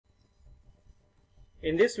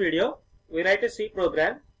In this video, we write a C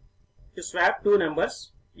program to swap two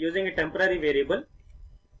numbers using a temporary variable.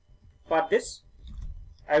 For this,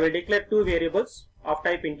 I will declare two variables of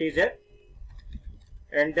type integer,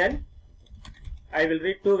 and then I will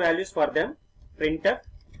read two values for them. Printf,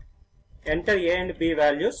 enter A and B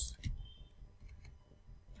values.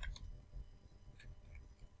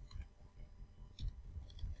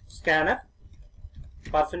 Scanf,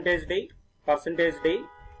 %d,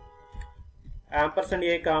 ampersand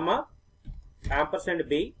A comma, ampersand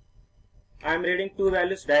B. I am reading two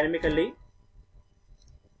values dynamically,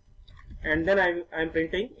 and then I am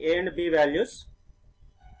printing A and B values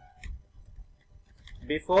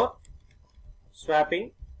before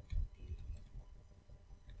swapping.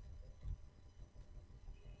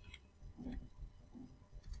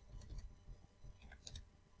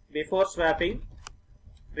 Before swapping,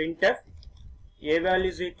 printf A value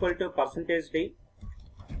is equal to %d,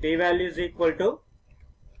 B value is equal to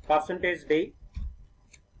 %d,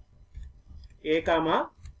 A comma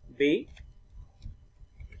B.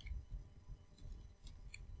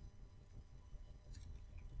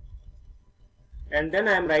 And then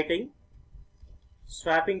I am writing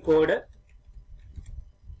swapping code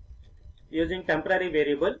using temporary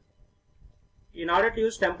variable. In order to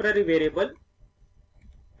use temporary variable,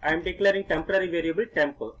 I am declaring temporary variable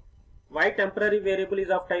temp. Why temporary variable is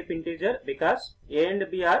of type integer? Because A and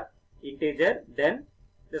B are integer, then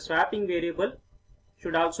the swapping variable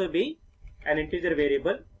should also be an integer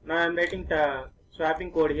variable. Now I am writing the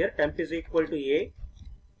swapping code here. Temp is equal to A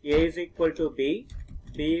is equal to B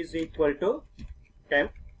is equal to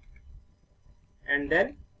temp, and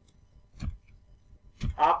then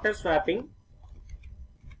after swapping,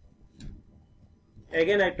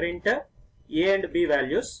 again I print A and B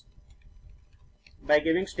values by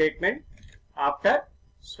giving statement after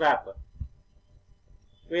swap.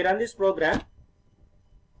 We run this program.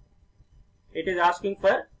 It is asking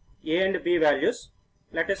for A and B values.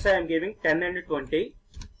 Let us say I am giving 10 and 20.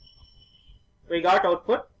 We got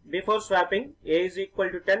output. Before swapping, A is equal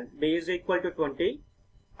to 10, B is equal to 20.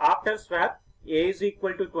 After swap, A is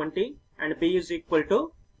equal to 20 and B is equal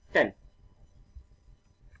to 10.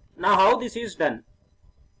 Now how this is done?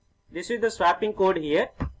 This is the swapping code here.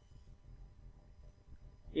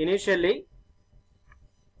 Initially,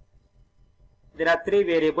 there are three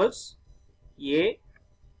variables: A,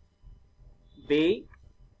 B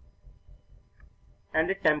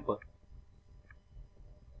and temp.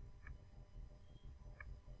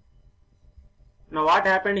 Now what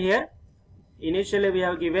happened here? Initially we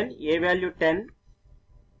have given A value 10,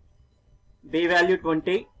 B value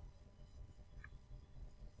 20,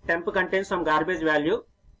 temp contains some garbage value,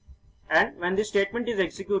 and when this statement is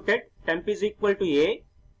executed, temp is equal to A.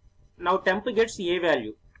 Now temp gets A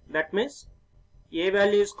value. That means A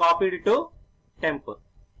value is copied to temp.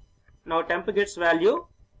 Now temp gets value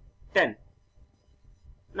 10.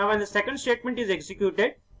 Now when the second statement is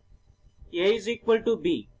executed, A is equal to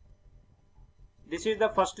B. This is the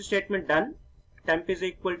first statement done. Temp is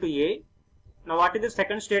equal to A. Now what is the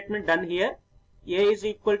second statement done here? A is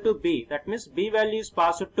equal to B. That means B value is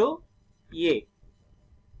passed to A.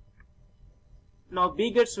 Now B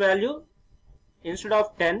gets value instead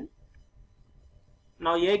of 10.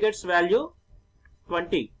 Now A gets value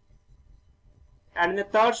 20. And in the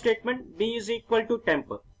third statement, B is equal to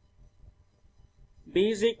temp. B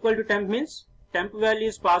is equal to temp means temp value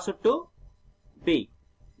is passed to B.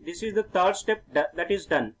 This is the third step that is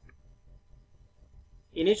done.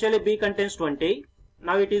 Initially B contains 20.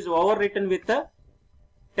 Now it is overwritten with the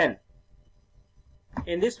 10.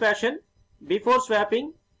 In this fashion, before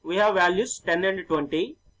swapping, we have values 10 and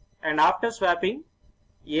 20, and after swapping,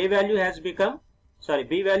 B value has become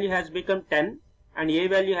 10 and A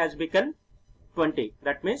value has become 20.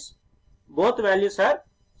 That means both values are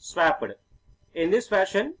swapped. In this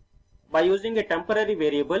fashion, by using a temporary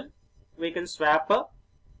variable, we can swap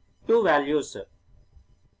two values.